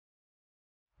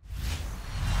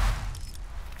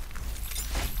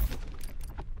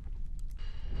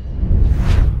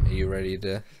ready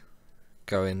to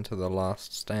go into the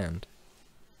last stand.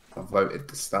 I've voted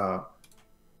to start.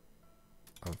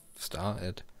 I've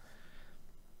started.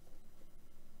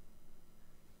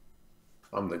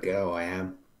 I'm the girl, I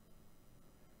am.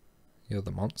 You're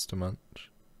the monster munch.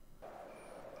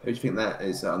 Who do you think that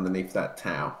is underneath that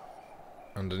towel?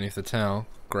 Underneath the towel,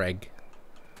 Greg.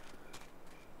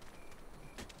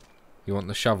 You want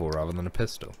the shovel rather than a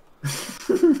pistol?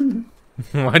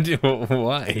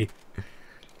 Why?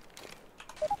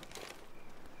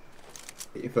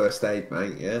 Get your first aid,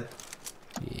 mate, yeah?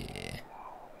 Yeah.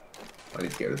 I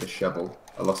need to get rid of the shovel.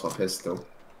 I lost my pistol.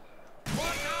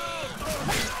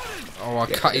 Oh, I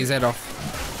cut his head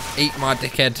off. Eat my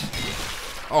dickhead.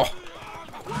 Oh.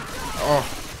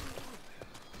 Oh.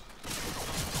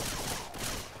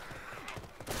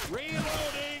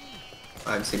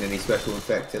 I haven't seen any special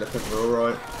infected. I think we're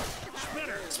alright.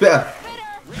 Spitter!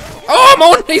 Oh, I'm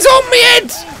on! He's on my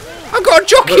head! I've got a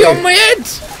jockey on my head!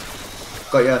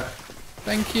 Got ya.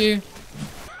 Thank you.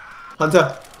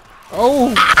 Hunter!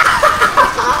 Oh!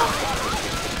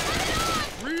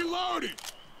 Reloading.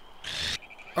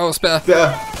 Oh, Spitter.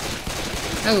 Spitter!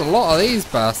 There's a lot of these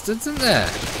bastards, isn't there?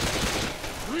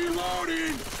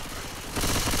 Reloading.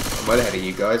 I'm well ahead of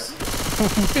you guys.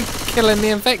 We're killing the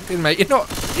infected, mate.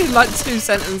 You're like 2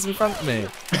 sentences in front of me.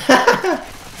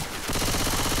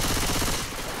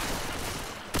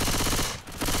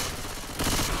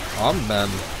 I'm done.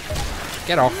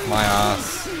 Get off my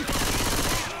ass.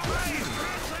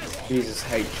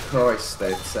 Jesus H. Christ,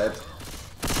 they've said.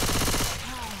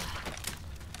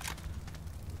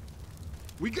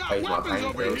 We got Here's my weapons pain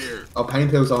over pills. here. Oh, pain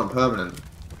pills aren't permanent.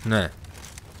 No.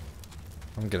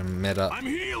 I'm gonna med up. I'm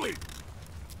healing.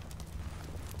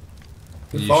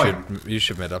 You're You fine.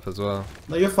 should med up as well.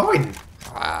 No, you're fine.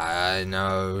 I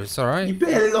know, it's alright. You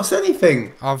barely lost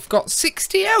anything. I've got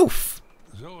 60 health.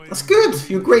 That's good.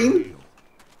 You're green.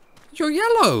 You're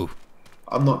yellow.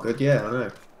 I'm not good, yeah, I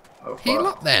know. Oh, Heal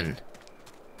fuck. up then.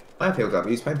 I have healed up.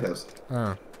 Use pain pills.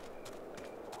 Oh.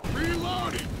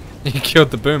 Reloading. You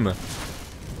killed the boomer.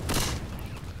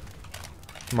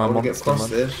 My I want to get monster across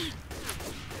man. this.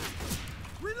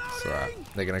 It's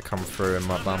alright. They're gonna come through in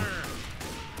my bum. I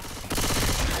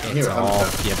hear It's a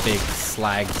off, hunter. you big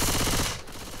slags.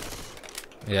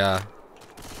 Yeah.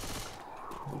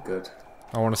 Oh, good.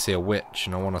 I want to see a witch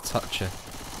and I want to touch her.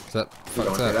 Is that We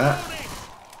don't fucked want to do up? that.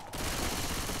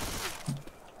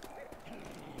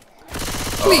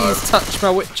 Please touch my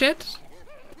witch head.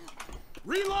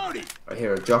 Reloading. I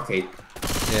hear a jockey.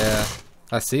 Yeah.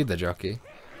 I see the jockey.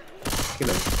 Kill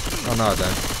him. Oh no, I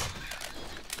don't.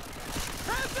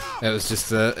 It was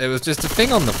just a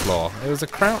thing on the floor. It was a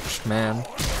crouched man.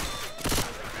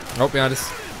 Oh, behind us.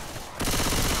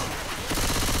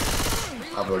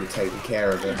 I've already taken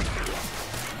care of him.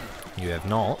 You have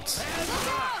not.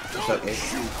 Jockey.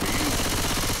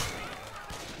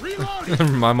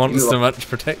 Reloading. My monster You are- much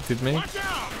protected me. Watch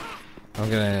out. I'm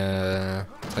gonna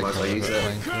take Might as well my use it.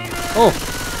 flamethrower. Oh,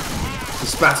 He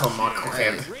spat on my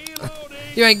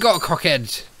cockhead. you ain't got a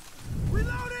cockhead.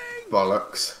 Reloading.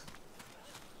 Bollocks.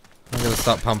 I'm gonna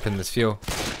start pumping this fuel.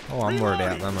 Oh, I'm already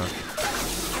out of ammo.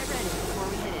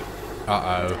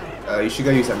 Uh oh, You should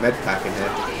go use that med pack in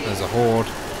here. there's a horde.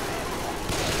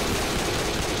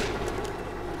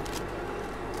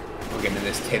 I'm getting in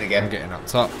this tin I'm again. getting up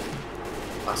top.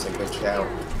 That's a good shout.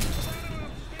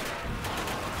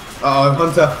 Uh oh,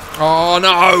 Hunter. Oh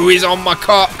no, he's on my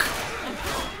cock.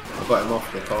 I got him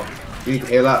off the top. You need to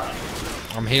heal up.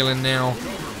 I'm healing now.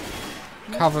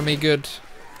 Cover me good.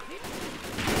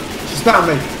 She spat on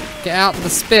me. Get out the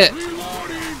spit.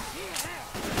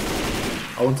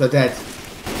 I want her dead.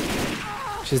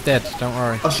 She's dead, don't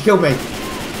worry. Oh, she killed me.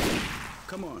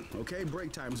 Come on, okay?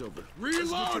 Break time's over.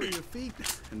 Reloading. Your feet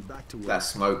and back to work. That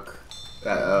smoke.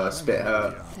 That spit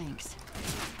hurt. Thanks.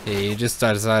 Yeah, you just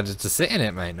decided to sit in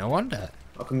it, mate. No wonder.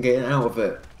 I can get out of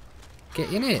it.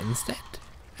 Get in it instead.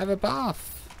 Have a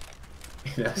bath.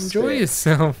 That Enjoy spit.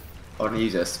 yourself. I want to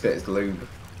use that spit as lube.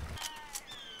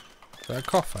 Is that a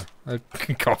coffer? A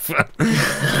coffer?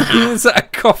 Is that a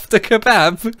kofta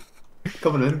kebab?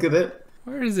 Come on in, look at it.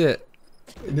 Where is it?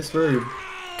 In this room.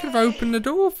 Could have opened the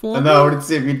door for I me. know, I wanted to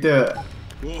see if you'd do it.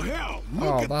 Well, hell. Look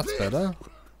Oh, at that's this. better.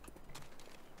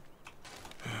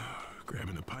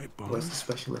 Grabbing the pipe bomb. Where's the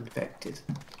special infected?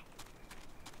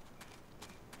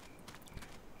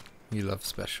 You love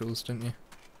specials, don't you?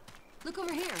 Look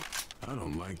over here. I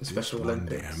don't like The this Special one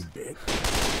Olympics. damn bit.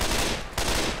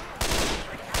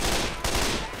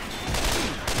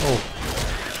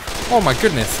 Oh. Oh my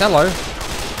goodness, hello.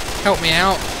 Help me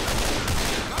out.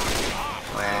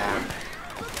 Wow.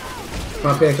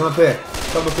 Come up here, come up here.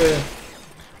 Come up here.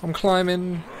 I'm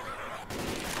climbing.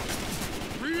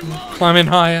 Climbing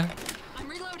higher. I'm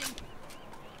reloading.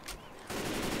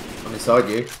 I'm inside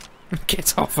you.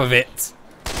 Get off of it.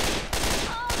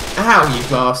 Ow, you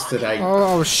bastard!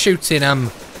 Oh, I was shooting him.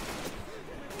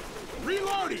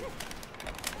 Reloading.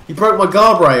 You broke my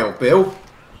guardrail, Bill.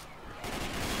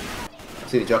 I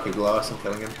see the jockey glass. I'm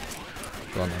killing him.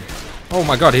 Go on then. Oh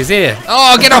my god, he's here.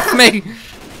 Oh, get off me.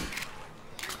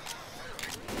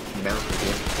 Mounted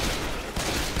you.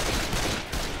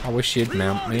 I wish you'd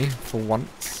mount me for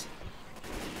once.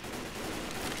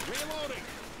 Reloading.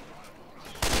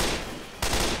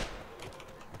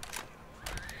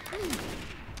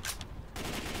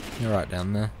 You're right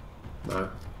down there. No.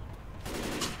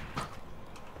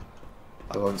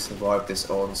 I won't survive this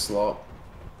onslaught.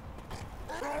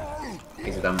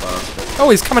 He's a dumb bastard. Oh,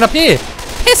 he's coming up here.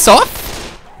 Piss off.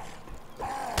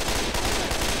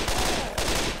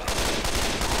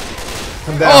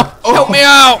 Come down. Oh, help me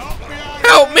out.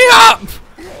 Help me up.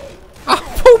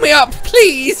 Oh, pull me up,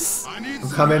 please. I need I'm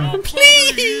coming.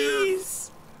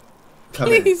 Please.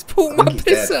 Coming. Please pull I my think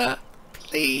he's dead. pisser.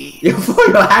 Please.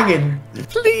 You're hanging.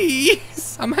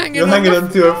 Please. I'm hanging You're on. hanging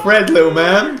onto a thread, little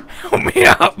man. Help me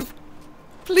up.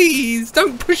 Please,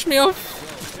 don't push me off.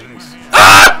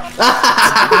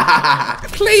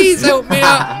 Please help me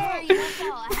up. There, you won't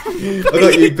fall. I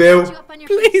got you, Bill. You up on your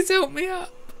feet. Please help me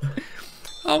up.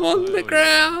 I'm on the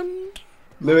ground.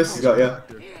 Lewis has got you.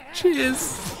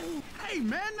 Cheers. Hey,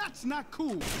 man, that's not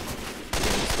cool.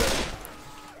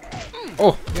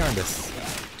 Oh, behind us.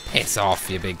 Piss off,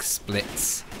 you big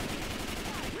splits.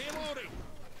 reloading.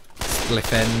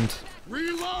 Spliff end. I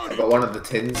Reloading. got one of the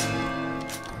tins.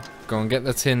 Go and get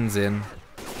the tins in.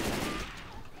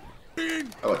 I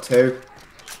got two.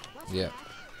 Yep.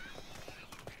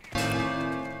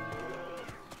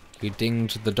 You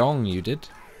dinged the dong, you did.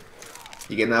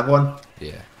 You getting that one?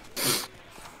 Yeah.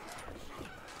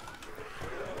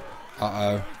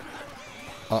 Uh-oh.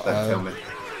 Don't tell Uh-oh. me.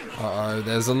 Uh-oh,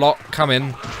 there's a lot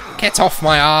coming. Get off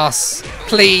my ass.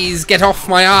 Please, get off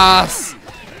my ass.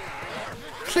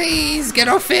 Please, get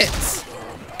off it.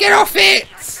 Get off it.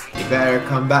 You better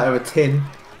come back with a tin.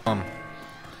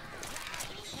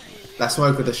 That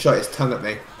smoker just shot his tongue at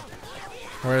me.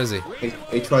 Where is he?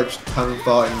 He tried tongue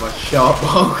farting my sharp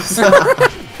box. I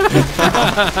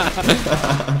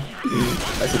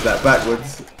said that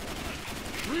backwards.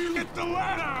 Get the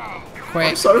ladder. Quick,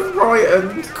 I'm so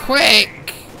frightened.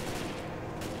 quick.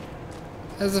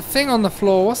 There's a thing on the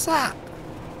floor. What's that?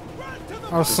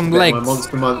 Oh, some Bit of legs. My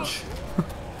monster munch.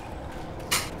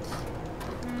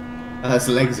 That's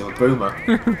the legs of a boomer.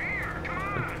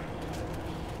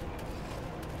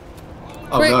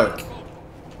 Oh Quick. no.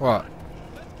 What?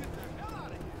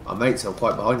 Our mates are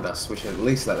quite behind us. We should at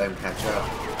least let them catch up.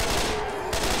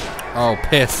 Oh,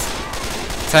 piss.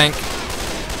 Tank.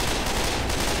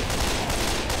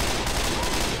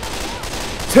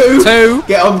 Two.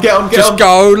 Get on, get on, get Just on.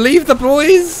 go. Leave the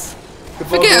boys.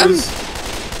 Goodbye, Forget 'em. boys.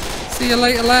 See you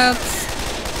later, lads.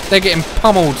 They're getting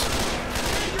pummeled.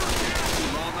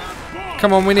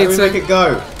 Come on, we How need do we make to. it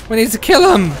go? We need to kill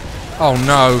them. Oh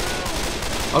no.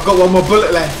 I've got one more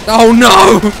bullet left. Oh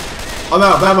no. I'm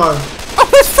out of ammo. Oh,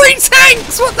 there's 3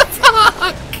 tanks. What the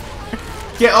fuck?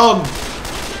 Get on.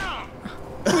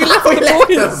 We left We the left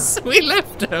boys. We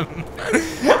left them.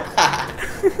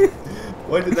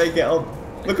 Where did they get on?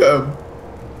 Look at them.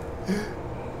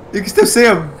 You can still see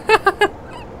them.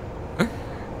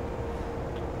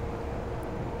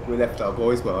 We left our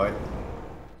boys behind.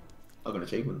 I got an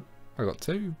achievement. I got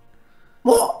 2.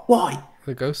 What? Why?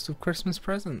 The Ghost of Christmas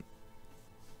Present.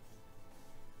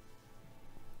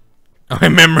 Oh,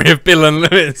 in memory of Bill and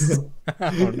Lewis. Oh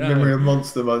In no. memory of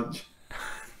Monster Munch.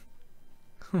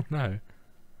 Oh no.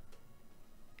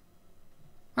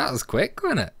 That was quick,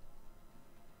 wasn't it?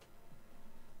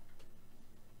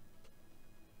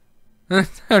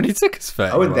 It only took us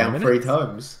 30 I went down minutes. 3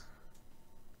 times.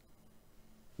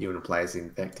 You want to play as the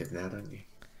infected now, don't you?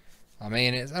 I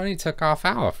mean, it only took half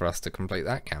hour for us to complete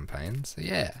that campaign, so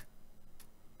yeah.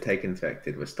 Take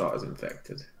infected, we'll start as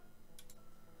infected.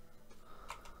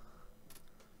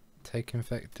 Take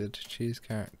infected, choose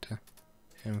character.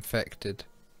 Infected.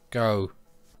 Go.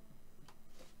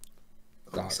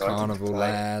 I'm Dark excited to Carnival, play.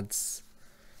 lads.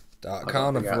 Dark I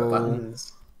gotta figure out the Carnival.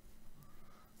 buttons.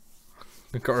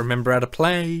 We've got to remember how to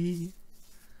play.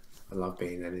 I love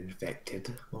being an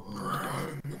infected.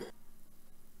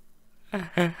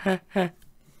 I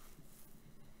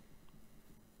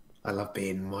love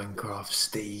being Minecraft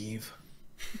Steve.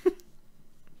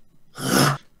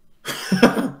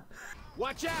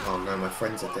 Watch out. Oh no, my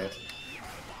friends are dead.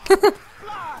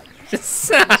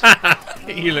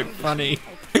 You look funny.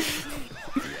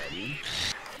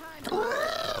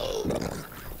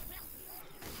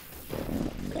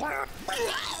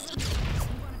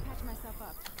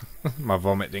 My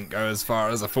vomit didn't go as far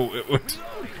as I thought it would.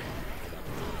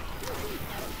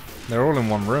 They're all in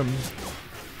one room. I'm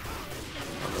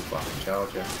a fucking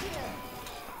charger.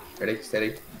 Ready,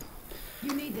 steady.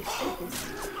 You need to take this.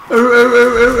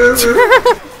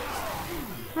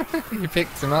 You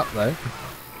picked him up though.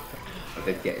 I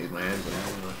did get my hands on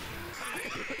him.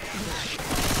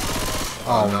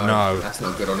 Oh no. That's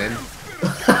not good on him.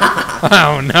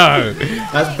 Oh no.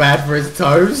 That's bad for his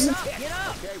toes.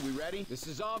 Okay, we ready? This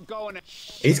is all going.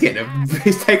 He's taking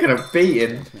a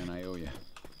beating. Man, I owe you.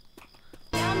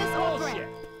 Down this old ramp.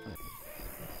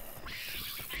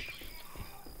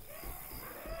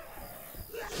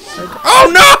 Oh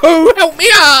no! Help me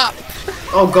up!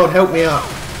 Oh god, help me up.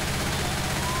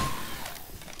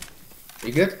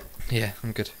 You good? Yeah,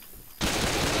 I'm good.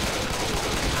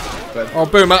 Good. Oh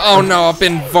boomer! Oh no, I've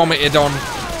been vomited on.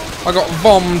 I got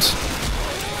bombed.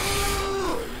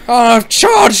 Oh, I've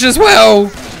charged as well.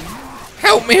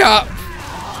 Help me up!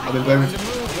 I've been booming.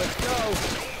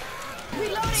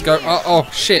 Let's go. Oh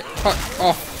shit! Fuck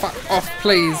off! Fuck off,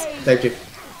 please. Saved you.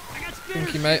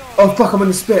 Thank you, mate. Oh fuck, I'm in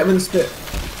the spit, I'm in the spit.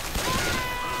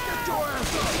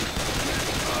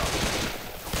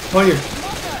 On you.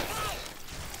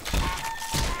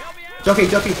 Jockey,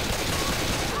 jockey.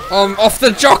 Off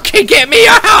the jockey, get me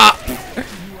up!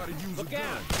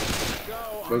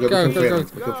 Go, Go, go, go,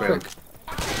 go for him.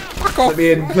 Fuck off! Let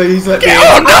me in, please, let me in.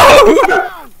 Oh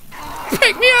no!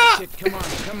 Pick me up! Come on,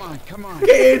 come on, come on.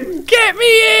 Get in! Get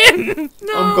me in!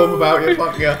 No! I'm gone without you,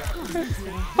 fuck you.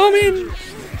 I'm in!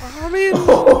 I'm in!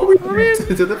 Oh, we I'm made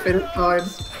in! it to the finish line.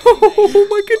 Oh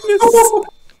my goodness!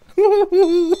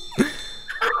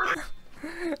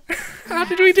 How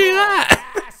did we do that?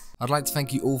 I'd like to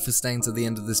thank you all for staying to the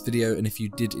end of this video, and if you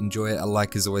did enjoy it, a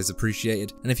like is always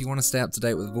appreciated. And if you want to stay up to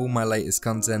date with all my latest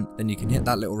content, then you can hit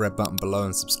that little red button below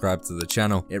and subscribe to the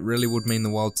channel. It really would mean the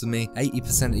world to me.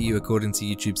 80% of you, according to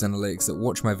YouTube's analytics, that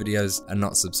watch my videos are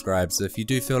not subscribed, so if you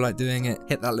do feel like doing it,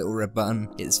 hit that little red button.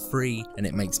 It's free and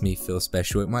it makes me feel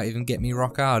special. It might even get me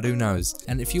rock hard, who knows.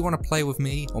 And if you want to play with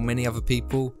me or many other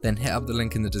people, then hit up the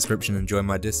link in the description and join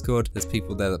my Discord. There's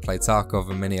people there that play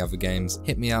Tarkov and many other games.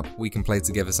 Hit me up, we can play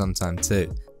together sometime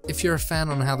too. If you're a fan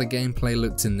on how the gameplay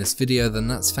looked in this video, then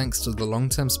that's thanks to the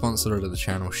long-term sponsor of the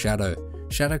channel, Shadow.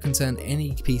 Shadow can turn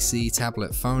any PC,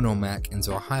 tablet, phone or Mac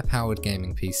into a high-powered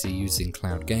gaming PC using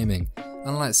cloud gaming.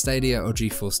 Unlike Stadia or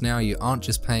GeForce Now, you aren't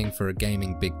just paying for a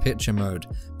gaming big picture mode,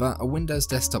 but a Windows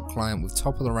desktop client with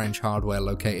top-of-the-range hardware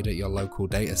located at your local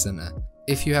data center.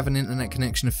 If you have an internet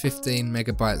connection of 15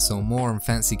 megabytes or more and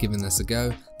fancy giving this a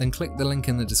go, then click the link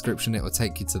in the description. It will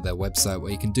take you to their website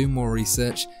where you can do more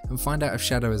research and find out if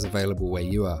Shadow is available where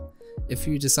you are. If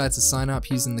you decide to sign up,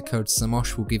 using the code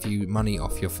Samosh will give you money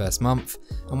off your first month.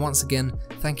 And once again,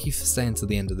 thank you for staying to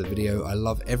the end of the video. I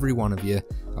love every one of you.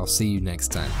 I'll see you next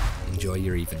time. Enjoy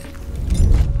your evening.